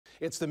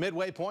It's the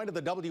midway point of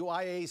the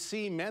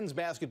WIAC men's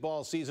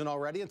basketball season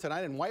already, and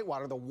tonight in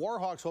Whitewater, the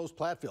Warhawks host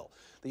Platteville.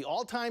 The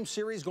all-time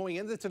series going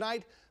into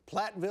tonight,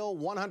 Platteville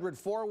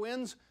 104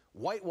 wins,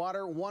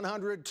 Whitewater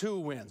 102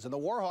 wins, and the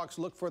Warhawks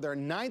look for their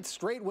 9th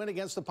straight win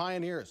against the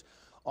Pioneers.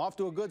 Off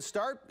to a good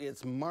start,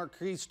 it's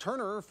Marquise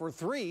Turner for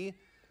 3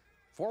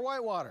 for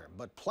Whitewater,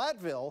 but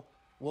Platteville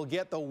will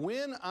get the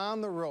win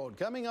on the road.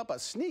 Coming up, a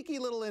sneaky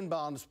little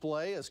inbounds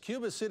play as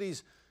Cuba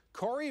City's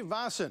Corey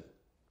Vossen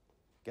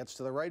gets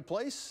to the right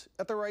place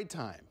at the right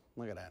time.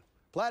 Look at that.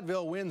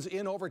 Platteville wins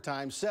in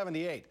overtime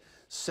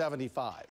 78-75.